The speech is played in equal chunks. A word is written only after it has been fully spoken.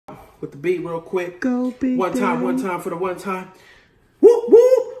with the beat real quick. Go big one time for the one time. Whoop,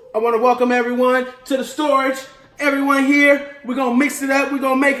 whoop. I want to welcome everyone to the storage. Everyone here, we're going to mix it up. We're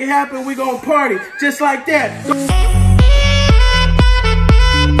going to make it happen. We're going to party just like that.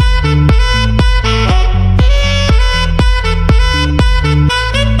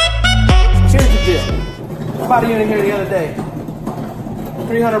 Here's the deal. I bought a unit here the other day.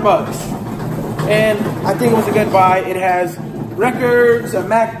 $300. And I think it was a good buy. It has records, a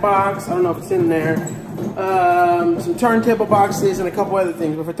Mac box, I don't know if it's in there, some turntable boxes, and a couple other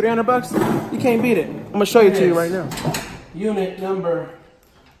things. But for $300, you can't beat it. I'm gonna show you to you right now. Unit number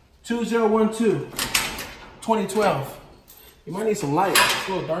 2012, 2012. You might need some light. It's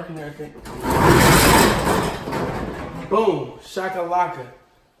a little dark in there, I think. Boom, shakalaka.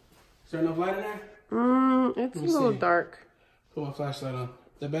 Is there enough light in there? It's a little dark. Put my flashlight on.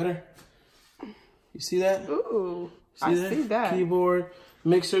 Is that better? You see that? Ooh, I see that. Keyboard,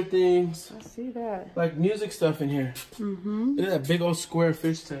 mixer things. I see that. Like music stuff in here. Look at that big old square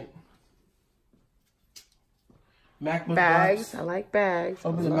fish tank. MacBook bags. box. I like bags.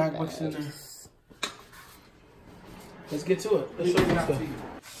 Open the MacBooks in there. Let's get to it. Let's show you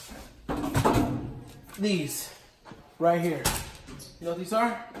stuff. These right here. You know what these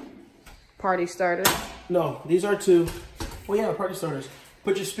are? Party starters. No, these are two. Well, yeah, party starters.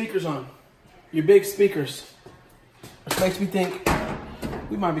 Put your speakers on. Your big speakers. Which makes me think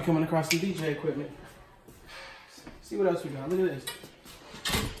we might be coming across some DJ equipment. See what else we got. Look at this.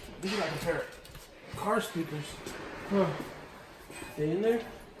 These are like a pair of car speakers. Huh. They in there?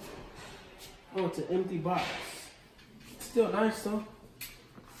 Oh, it's an empty box. Still nice though.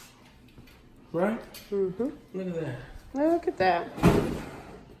 Right? Look at that. Look at that.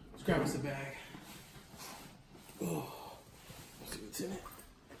 Let's grab us a bag. Oh, let's see what's in it.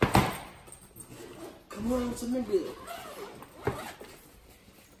 Come on, what's in the good?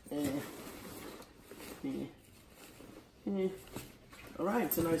 All right,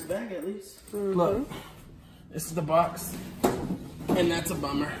 it's a nice bag at least. Look, this is the box, and that's a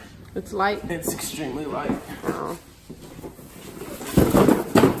bummer. It's light. It's extremely light. Oh.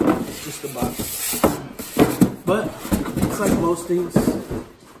 It's just a box. But it's like most things.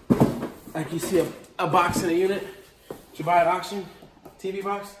 Like you see a box in a unit, you buy at auction, TV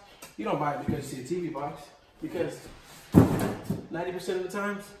box. You don't buy it because you see a TV box, because 90% of the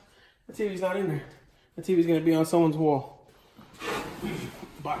times, the TV's not in there. The TV's gonna be on someone's wall.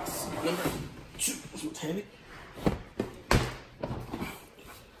 Box number 2, this one's heavy.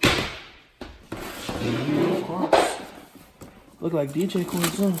 Cords. Look like DJ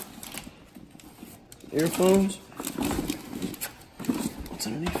cords, huh? Earphones. What's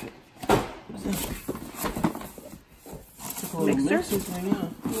underneath it? What's this? Mixer?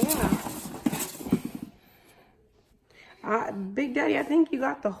 Yeah. Big Daddy, I think you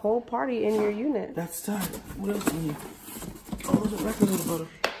got the whole party in your unit. That's tight. What else do you need? Oh, there's a record in the bottom.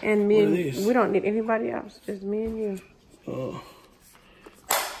 And me and we don't need anybody else. Just me and you. Oh.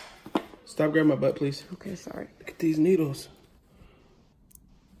 Stop grabbing my butt, please. Okay, sorry. Look at these needles.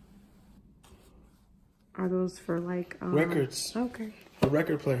 Are those for like records? Okay. A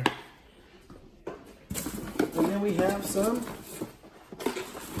record player. And then we have some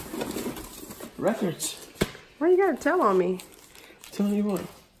records. Why you gotta tell on me? Telling you what?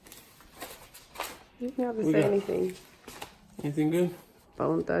 You don't have to say anything. Anything good?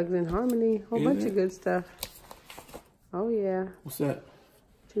 Bone Thugs and Harmony. Whole bunch of good stuff. Oh yeah. What's that?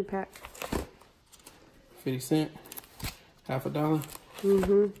 2-pack. 50 cents. $50.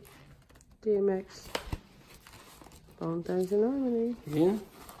 DMX. Bone Thugs and Harmony. Again?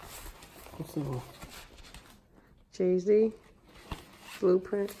 What's that one? Jay-Z.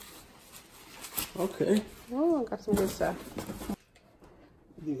 Blueprint. Okay. Oh, got some good stuff.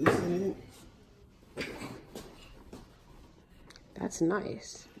 You think this is anything? That's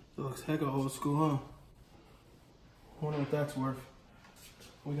nice. It looks heck of old school, huh? I wonder what that's worth.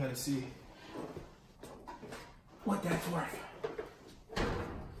 We gotta see what that's worth.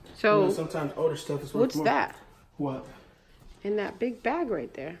 So, you know, sometimes older stuff is worth what's more. that? What? In that big bag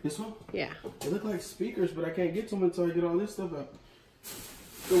right there. This one? Yeah. They look like speakers, but I can't get to them until I get all this stuff out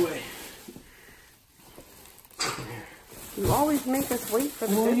the way. You always make us wait for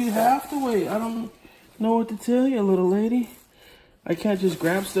the Well, you have to wait. I don't know what to tell you, little lady. I can't just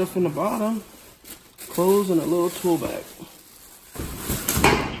grab stuff from the bottom. Clothes and a little tool bag.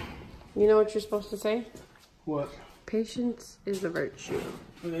 You know what you're supposed to say? What? Patience is a virtue.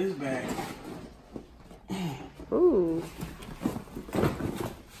 Look at this bag. Ooh.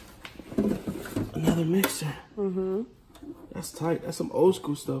 Another mixer. That's tight. That's some old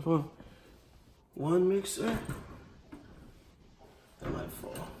school stuff, huh? One mixer. That might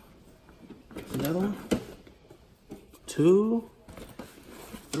fall. another one. 2,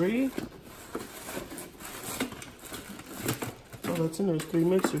 3. Oh, that's in there. 3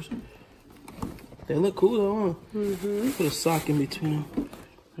 mixers. They look cool though, huh? Mm-hmm. Put a sock in between them.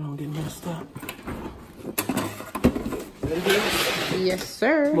 They don't get messed up. Ready for this? Yes,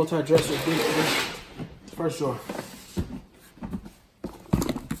 sir. Multi-dresser. First drawer.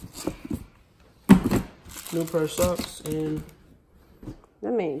 New pair of socks and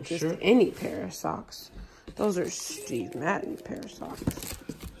That means just any pair of socks. Those are Steve Madden pair of socks.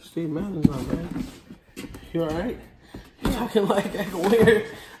 Steve Madden's not bad. You alright? You're talking like weird.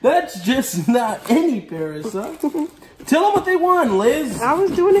 That's just not any pair of socks. Tell them what they want, Liz. I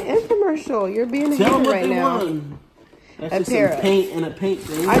was doing an infomercial. You're being a hater right now. Tell them what they want. That's just some paint and a paint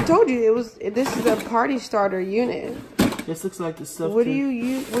thing. I told you this is a party starter unit. This looks like the stuff. What do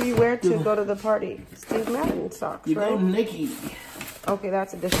you wear to go to the party? Steve Madden socks, you right? go Nikki. Okay,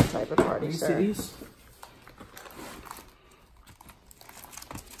 that's a different type of party, sir. CDs.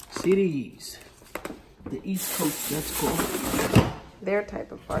 CDs. The East Coast, that's cool. Their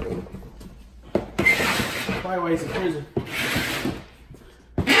type of party. Probably why he's in prison.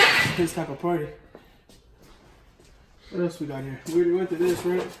 His type of party. What else we got here? We already went through this,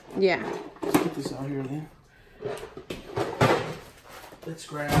 right? Yeah. Let's put this out here then. Let's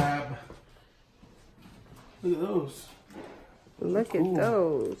grab. Look at those. Look at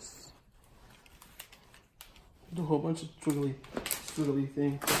those. Do a whole bunch of squiggly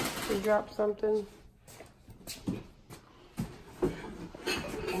things. You dropped something.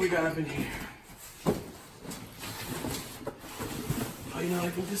 What we got up in here? Oh, you know what I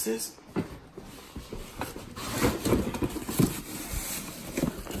think this is?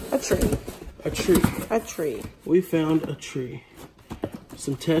 A tree. A tree. A tree. We found a tree.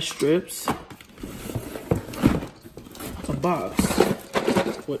 Some test strips. A box.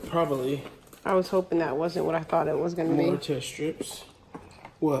 What probably. I was hoping that wasn't what I thought it was going to be. More test strips.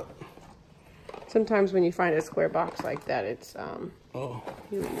 What? Sometimes when you find a square box like that, it's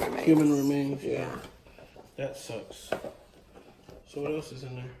human remains. Human remains. Yeah. That sucks. So what else is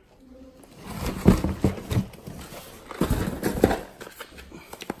in there?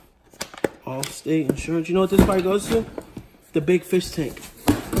 Allstate insurance. You know what this probably goes to? The big fish tank.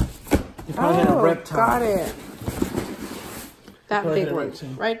 They probably had a reptile. Got it. That big one,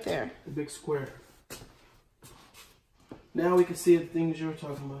 right there. The big square. Now we can see the things you were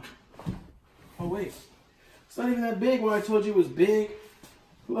talking about. Oh wait, it's not even that big when I told you it was big.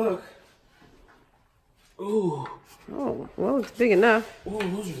 Look. Ooh. Oh, well, it's big enough. Oh,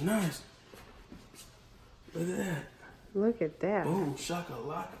 those are nice. Look at that. Look at that. Boom,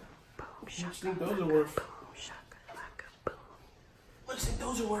 shakalaka. Boom, What do you think those are worth? Boom, shakalaka, boom. What do you think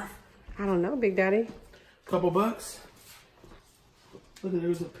those are worth? I don't know, Big Daddy. Couple bucks. Look at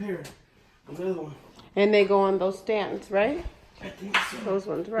there's a pair. Another one. And they go on those stands, right? I think so. Those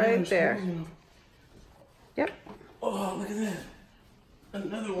ones right there. Yep. Oh, look at that.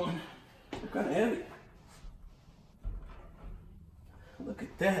 Another one. They're kind of heavy. Look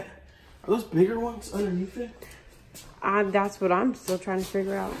at that. Are those bigger ones underneath it? That's what I'm still trying to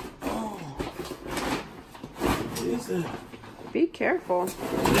figure out. Oh. What is that? Be careful.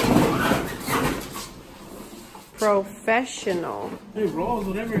 Professional. It rolls,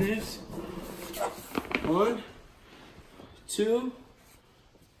 whatever it is. 1, 2.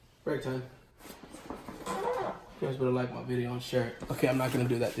 Break time. You guys better like my video and share it. Okay, I'm not gonna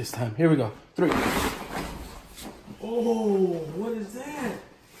do that this time. Here we go. 3. Oh, what is that?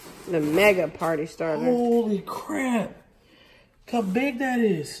 The mega party starter. Holy crap. Look how big that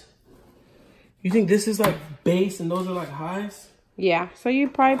is. You think this is like base and those are like highs? Yeah, so you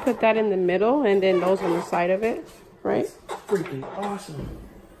probably put that in the middle and then those on the side of it, right? That's freaking awesome.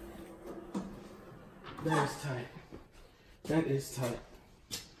 That is tight. That is tight.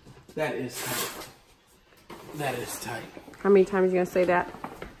 That is tight. That is tight. How many times are you gonna say that?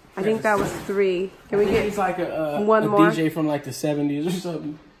 I think that was 3. Can we get it's like a one more? DJ from like the 70s or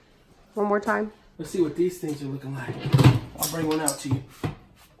something. One more time? Let's see what these things are looking like. I'll bring one out to you.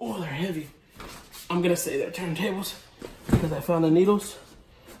 Oh, they're heavy. I'm gonna say they're turntables because I found the needles.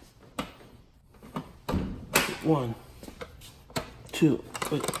 1, 2,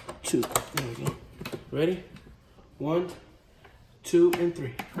 wait, 2. There we go. Ready? 1, 2, and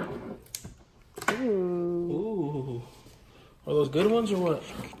 3. Ooh. Are those good ones or what?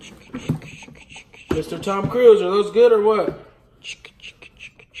 Mr. Tom Cruise, are those good or what?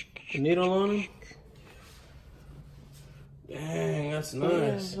 The needle on them? Dang, that's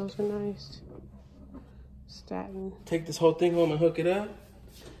nice. Yeah, those are nice. Statin. Take this whole thing home and hook it up.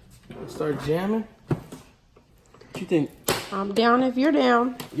 And start jamming. What you think? I'm down if you're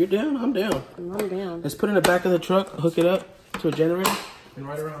down. You're down, I'm down. I'm down. Let's put it in the back of the truck, hook it up to a generator, and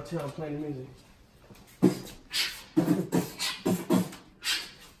ride around town playing music.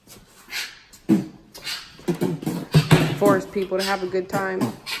 Force people to have a good time.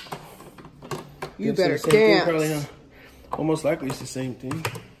 You better dance. Thing, probably, huh? Almost likely it's the same thing.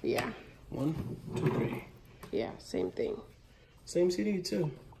 Yeah. 1, 2, 3. Yeah, same thing. Same CD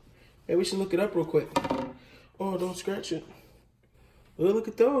too. Hey, we should look it up real quick. Oh, don't scratch it. Oh, look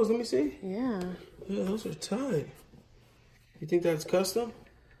at those. Let me see. Yeah. Yeah, those are tight. You think that's custom?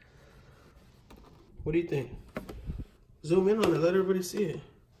 What do you think? Zoom in on it. Let everybody see it.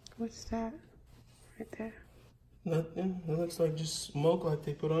 What's that? Right there. Nothing. It looks like just smoke like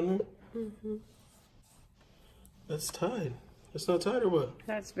they put on there. Mm-hmm. That's tight. That's not tight or what?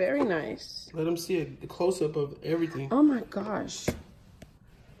 That's very nice. Let them see a close-up of everything. Oh my gosh.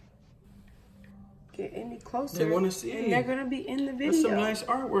 Get any closer. They want to see. And they're going to be in the video. That's some nice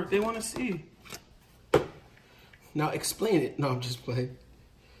artwork. They want to see. Now explain it. No, I'm just playing.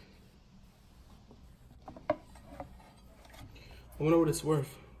 I wonder what it's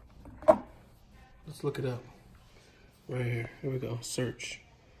worth. Let's look it up. Right here. Here we go. Search.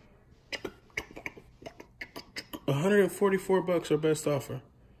 144 bucks our best offer.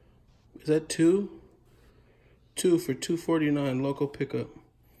 Is that 2? 2 for $249 local pickup.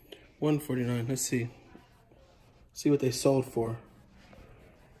 $149. Let's see. See what they sold for.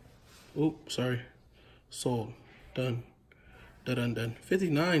 Oop, sorry. Sold. Done. Done.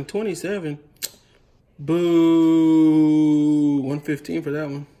 59.27. Boo. 115 for that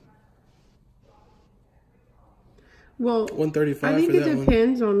one. Well, 135. I think for it that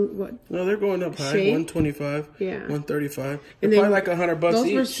depends one. on what. No, they're going up high. Shape? 125. Yeah. 135. And They're probably like $100 bucks those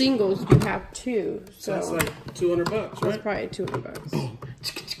each. were singles. You have 2, so that's like $200 bucks, right? That's probably $200. Boom,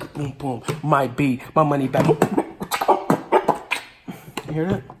 boom, boom. My beat, my money back. You hear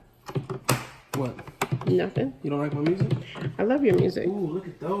that? What? Nothing. You don't like my music? I love your music. Ooh, look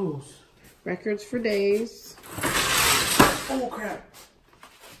at those. Records for days. Oh crap!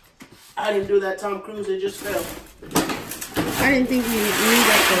 I didn't do that Tom Cruise. It just fell. I didn't think you knew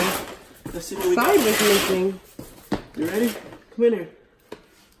that Let's see what we the side was missing. You ready? Come in here.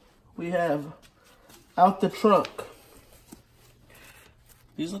 We have Out the Trunk.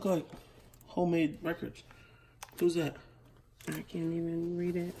 These look like homemade records. Who's that? I can't even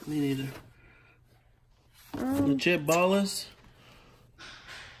read it. Me neither. Legit Ballers.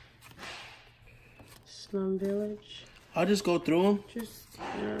 Slum Village. I'll just go through them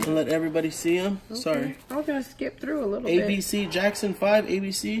and let everybody see them. Okay. Sorry. I was going to skip through a little bit. ABC, Jackson 5,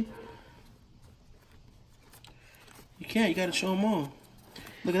 ABC. You can't, you gotta show them all.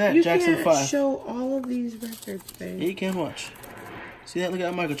 Look at that, You Jackson can't 5. show all of these records, babe. Yeah, you can watch. See that? Look at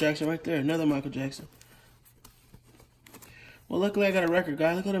that Michael Jackson right there. Another Michael Jackson. Well, luckily I got a record,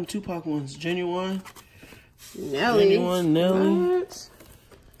 guy. Look at them Tupac ones. Genuine. Nelly. Genuine, Nelly. What?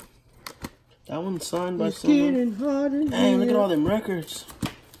 That one's signed by It's someone. getting hot in Dang, look at here. all them records.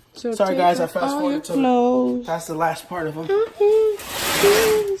 So Sorry, guys, I take off fast all forwarded your to clothes. That's the last part of them.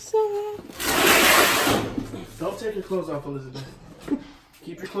 Don't take your clothes off, Elizabeth.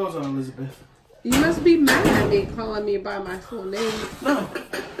 Keep your clothes on, Elizabeth. You must be mad at me calling me by my full name. No,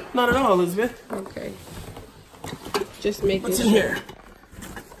 not at all, Elizabeth. Okay. Just making What's sure. in here?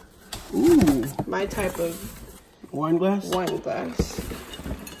 Ooh. My type of Wine glass? wine glass.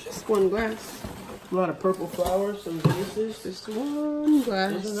 Just one glass. A lot of purple flowers, some vases. Just one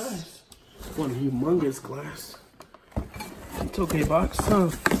glass. Those are nice. One humongous glass. It's okay, box. Huh?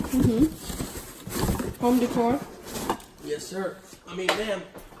 Mm-hmm. Home decor. Yes, sir. I mean, ma'am.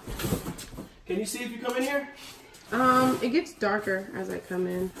 Can you see if you come in here? It gets darker as I come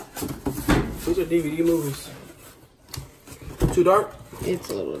in. These are DVD movies. Too dark? It's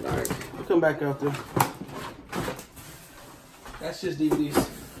a little dark. I'll come back out there. That's just DVDs.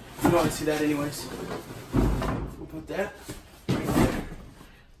 You don't want to see that anyways. We'll put that right there.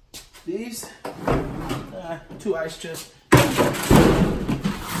 These, 2 ice chests.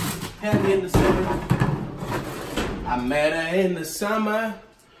 Handy in the summer. I met her in the summer.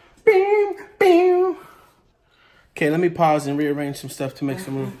 Bing, bing. Okay, let me pause and rearrange some stuff to make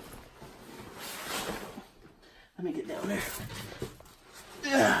some room. Let me get down there.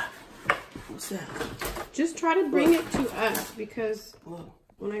 What's that? Just try to bring it to us because Look.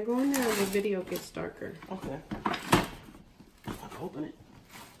 when I go in there, the video gets darker. Okay. If I can open it.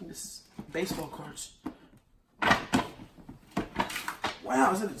 This baseball cards.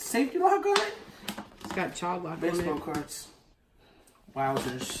 Wow, is it a safety lock on it? It's got child lock on Baseball it. cards.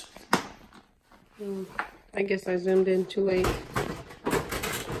 Wowzers. I guess I zoomed in too late.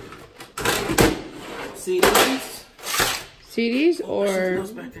 CDs. CDs or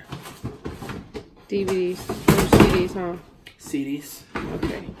DVDs? Or CDs, huh? CDs.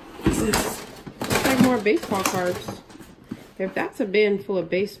 Okay. What's this? It's like more baseball cards. If that's a bin full of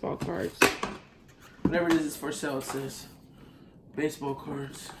baseball cards. Whatever it is for sale, it says. Baseball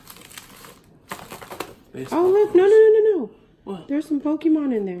cards. Baseball oh, look. cards. No. What? There's some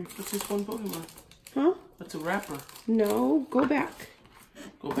Pokemon in there. What's this one Pokemon? Huh? That's a wrapper. No. Go back.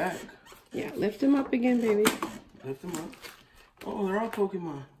 Go back. Yeah, lift them up again, baby. Lift them up. Oh, they're all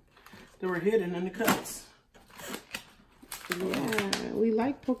Pokemon. They were hidden in the cuts. Yeah, we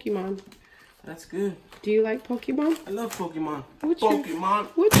like Pokemon. That's good. Do you like Pokemon? I love Pokemon. Pokemon.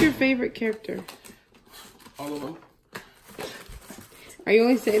 What's your favorite character? All of them. Are you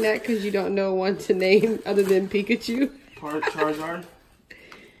only saying that because you don't know one to name other than Pikachu? Charizard,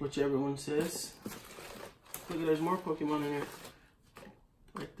 which everyone says. Look, there's more Pokemon in there.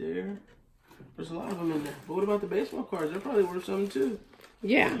 Right there. There's a lot of them in there. But what about the baseball cards? They're probably worth something too.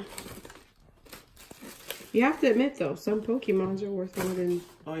 Yeah. You have to admit though, some Pokemons are worth more than...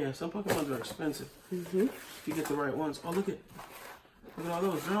 Oh yeah, some Pokemons are expensive. Mm-hmm. If you get the right ones. Oh, look at all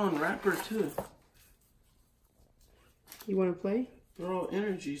those. They're on wrapper too. You want to play? They're all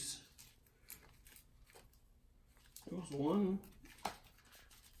energies. There was one.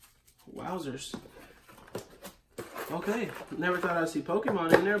 Wowzers. Okay, never thought I'd see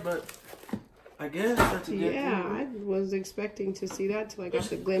Pokemon in there, but I guess that's a good thing. I was expecting to see that till I got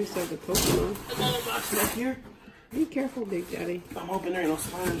the glimpse of the Pokemon. Another box back here. Be careful, Big Daddy. I'm hoping there ain't no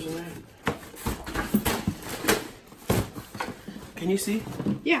spiders in there. Can you see?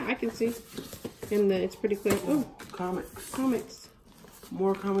 Yeah, I can see. And it's pretty clear. Oh, comics. Comics.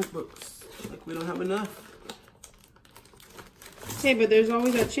 More comic books. Like we don't have enough. Hey, but there's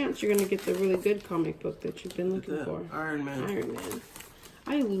always that chance you're going to get the really good comic book that you've been looking for. Iron Man. Iron Man.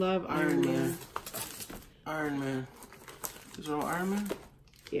 I love Iron Man. Iron Man. Is there all Iron Man?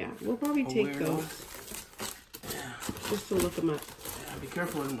 Yeah, we'll probably take those. Yeah. Just to look them up. Yeah, be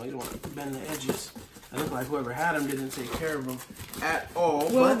careful with them. You don't want to bend the edges. I look like whoever had them didn't take care of them at all.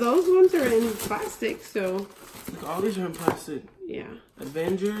 Well, those ones are in plastic, so... Look, all these are in plastic. Yeah.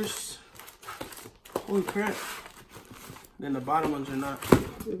 Avengers. Holy crap. Then the bottom ones are not.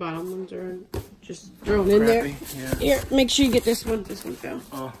 The bottom ones are just thrown in there. Yeah. Here, make sure you get this one. This one fell.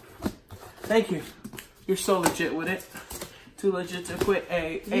 Oh. Thank you. You're so legit with it. Too legit to quit.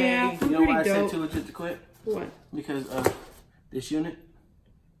 Hey, yeah, hey. You know why I said too legit to quit? What? Because this unit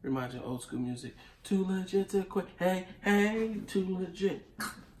reminds me of old school music. Too legit to quit. Hey, hey. Too legit.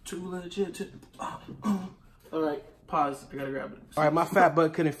 Too legit to... All right. Pause. I gotta grab it. All right, my fat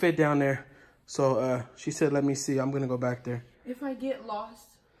butt couldn't fit down there. So she said, let me see. I'm going to go back there. If I get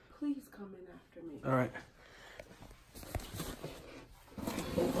lost, please come in after me. All right.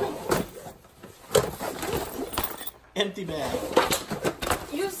 Empty bag.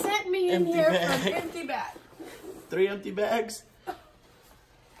 You sent me in Empty here bag. for an empty bag. 3 empty bags.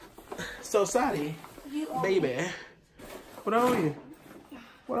 So, Sadi, baby, what I owe you?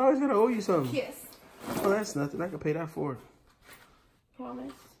 What I always got to owe you something? Kiss. Oh, that's nothing. I can pay that forward.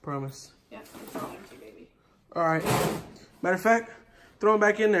 Promise? Promise. Yeah, it's all empty, baby. All right. Matter of fact, throw them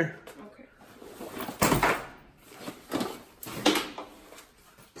back in there. Okay.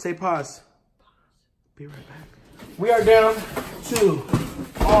 Say pause. Be right back. We are down to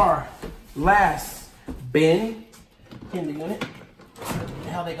our last bin in the unit.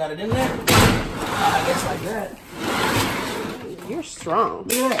 How they got it in there? I guess like that. You're strong.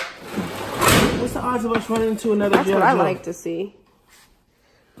 Look at that. What's the odds of us running into another That's G.I. what I Joe? like to see.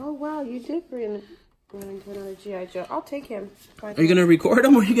 Oh, wow, you did run into another G.I. Joe. I'll take him. Are you going to record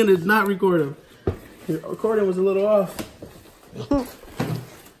him or are you going to not record him? Your recording was a little off.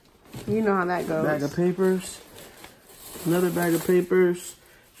 You know how that goes. Bag of papers. Another bag of papers.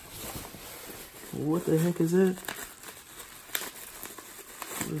 What the heck is that?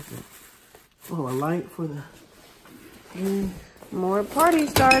 What is it? Oh, a light for the... More party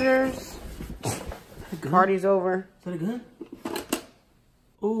starters. Party's over. Is that a gun?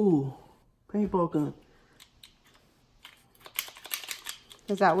 Ooh, paintball gun.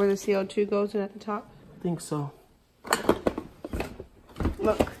 Is that where the CO2 goes in at the top? I think so.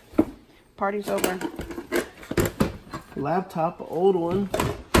 Look, party's over. Laptop, old one.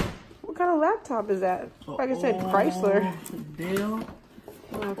 What kind of laptop is that? Like I said, Chrysler. Dell.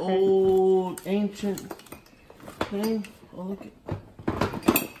 Okay. Old, ancient thing. Oh, look at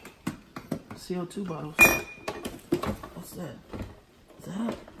CO2 bottles. What's that? Is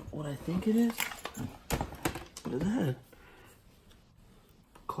that what I think it is? What is that?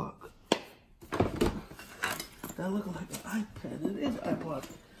 Clock. That looks like an iPad. It is iPod.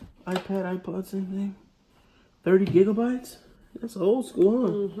 iPad, same thing. 30 gigabytes? That's old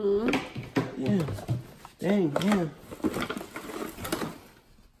school, huh? Mm-hmm. Yeah. Dang, yeah.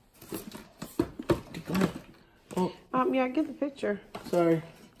 Oh. Yeah, get the picture. Sorry.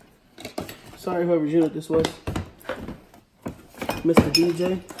 Sorry, whoever's unit this was. Mr.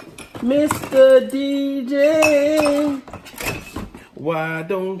 DJ. Mr. DJ. Why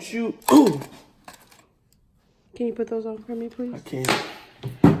don't you? Ooh. Can you put those on for me, please? I can't.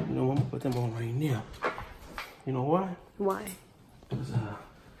 You know, I'm gonna put them on right now. You know why? Why? Because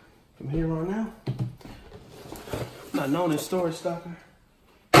from here on out, I'm not known as Storage Stalker.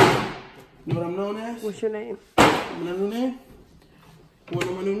 You know what I'm known as? What's your name? My new name? You want to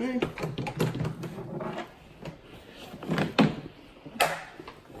know my new name?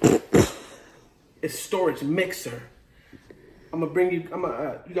 It's Storage Mixer. I'm gonna bring you.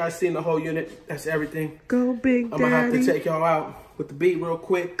 You guys seeing the whole unit? That's everything. Go Big Daddy. I'm gonna have to take y'all out with the beat real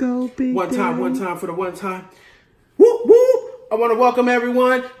quick. Go Big One time Daddy. for the one time. Whoop whoop! I want to welcome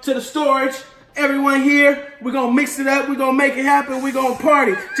everyone to the storage. Everyone here, we're gonna mix it up. We're gonna make it happen. We're gonna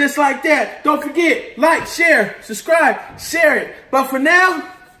party just like that. Don't forget, like, share, subscribe, share it. But for now,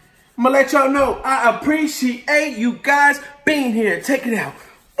 I'm gonna let y'all know I appreciate you guys being here. Take it out.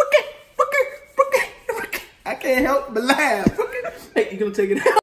 I can't help but laugh. Hey, you gonna take it out?